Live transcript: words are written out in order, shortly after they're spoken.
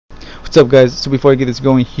What's up, guys? So before I get this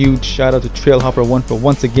going, huge shout out to Trailhopper1 for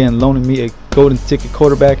once again loaning me a golden ticket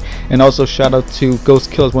quarterback, and also shout out to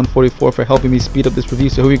GhostKillers144 for helping me speed up this review.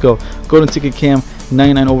 So here we go. Golden ticket Cam,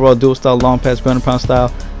 99 overall dual style long pass ground and pound style,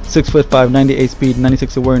 6'5", 98 speed,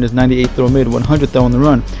 96 awareness, 98 throw mid, 100 throw on the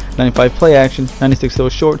run, 95 play action, 96 throw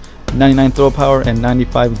short, 99 throw power, and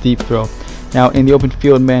 95 deep throw. Now in the open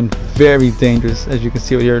field, man, very dangerous, as you can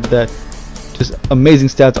see right here. That just amazing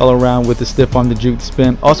stats all around with the stiff arm, the juke, the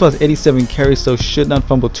spin. Also has 87 carries, so should not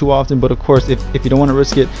fumble too often, but of course if you don't want to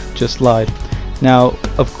risk it, just slide. Now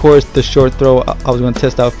of course the short throw I was going to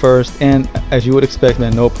test out first, and as you would expect,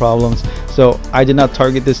 man, no problems. So I did not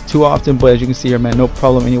target this too often, but as you can see here, man, no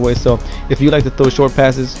problem anyway. So if you like to throw short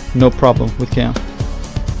passes, no problem with Cam.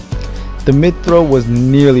 The mid throw was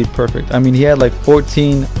nearly perfect. I mean, he had like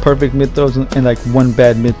 14 perfect mid throws and like one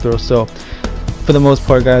bad mid throw. So for the most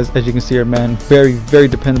part, guys, as you can see here, man, very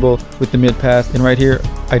dependable with the mid pass. And right here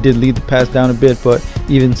I did lead the pass down a bit, but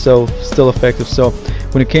even so, still effective. So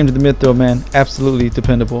when it came to the mid throw, man, absolutely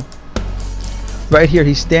dependable. Right here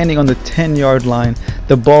he's standing on the 10-yard line,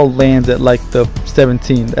 the ball lands at like the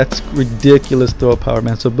 17. That's ridiculous throw power,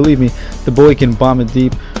 man. So believe me, the boy can bomb it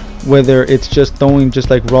deep, whether it's just throwing just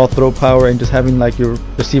like raw throw power and just having like your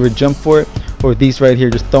receiver jump for it, or these right here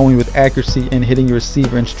just throwing with accuracy and hitting your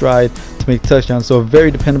receiver in stride to make touchdowns. So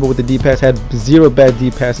very dependable with the deep pass. Had 0 bad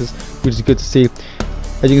deep passes, which is good to see.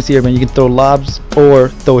 As you can see here, man, you can throw lobs or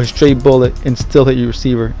throw a straight bullet and still hit your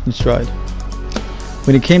receiver in stride.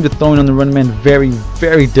 When it came to throwing on the run, man,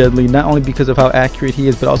 very deadly, not only because of how accurate he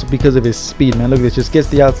is, but also because of his speed, man. Look at this, just gets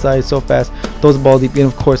the outside so fast, throws the ball deep, and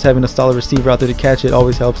of course having a solid receiver out there to catch it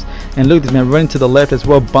always helps. And look at this, man, running to the left as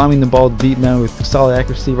well, bombing the ball deep, man, with solid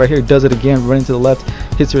accuracy. Right here does it again, running to the left,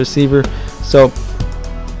 hits the receiver. So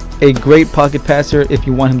a great pocket passer if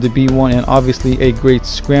you want him to be one, and obviously a great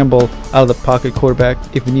scramble out of the pocket quarterback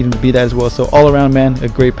if you need him to be that as well. So all around, man, a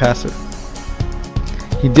great passer.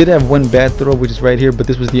 He did have one bad throw, which is right here, but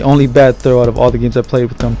this was the only bad throw out of all the games I played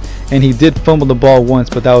with him. And he did fumble the ball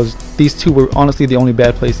once, but these two were honestly the only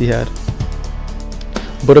bad plays he had.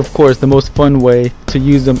 But of course, the most fun way to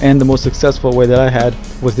use them and the most successful way that I had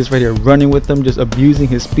was this right here, running with them, just abusing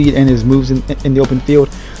his speed and his moves in the open field.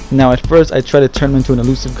 Now at first I tried to turn him into an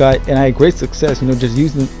elusive guy, and I had great success, you know, just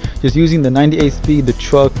using the 98 speed, the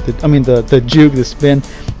truck, the juke, the spin.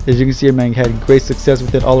 As you can see here, man, had great success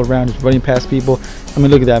with it all around, just running past people. I mean,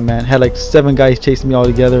 look at that, man. Had like 7 guys chasing me all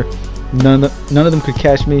together. None of them could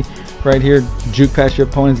catch me. Right here, juke past your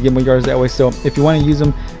opponents, get more yards that way. So if you want to use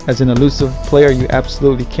them as an elusive player, you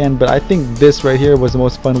absolutely can. But I think this right here was the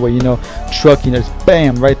most fun way, you know, trucking, just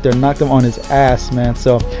bam, right there, knocked him on his ass, man.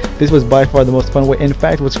 So this was by far the most fun way. In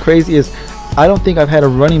fact, what's crazy is I don't think I've had a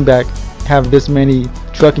running back have this many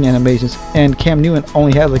trucking animations, and Cam Newton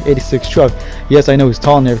only has like 86 truck. Yes, I know he's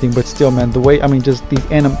tall and everything, but still, man, the way, I mean, just these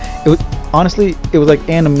honestly, it was like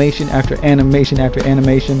animation after animation after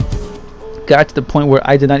animation. Got to the point where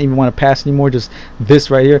I did not even want to pass anymore, just this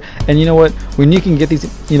right here. And you know what, when you can get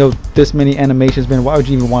these, you know, this many animations, man, why would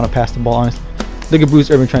you even want to pass the ball, honestly? Look at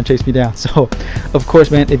Bruce Irvin trying to chase me down. So of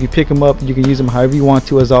course, man, if you pick them up, you can use them however you want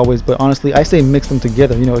to, as always. But honestly, I say mix them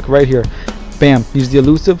together, you know, like right here, bam, use the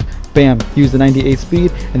elusive, bam, use the 98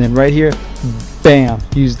 speed, and then right here, bam,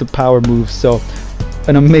 use the power moves. So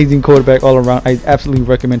an amazing quarterback all around. I absolutely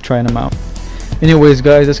recommend trying them out. Anyways,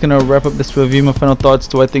 guys, that's gonna wrap up this review. My final thoughts: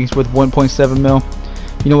 do I think it's worth 1.7 mil?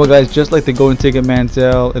 You know what, guys, just like the golden ticket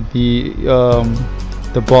Manziel,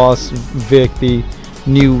 the Boss Vic, the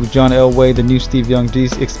new John Elway, the new Steve Young,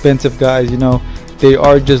 these expensive guys, you know, they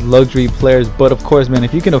are just luxury players. But of course, man,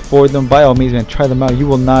 if you can afford them, by all means, man, try them out. You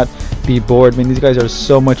will not be bored, man. These guys are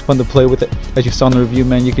so much fun to play with. As you saw in the review,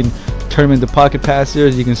 man, you can turn them into pocket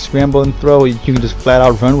passers, you can scramble and throw, you can just flat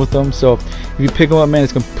out run with them. So if you pick them up, man,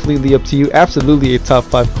 it's completely up to you. Absolutely a top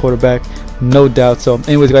 5 quarterback, no doubt. So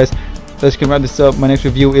anyways, guys, let's wrap this up. My next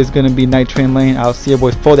review is going to be Night Train Lane. I'll see you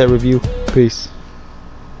boys for that review. Peace.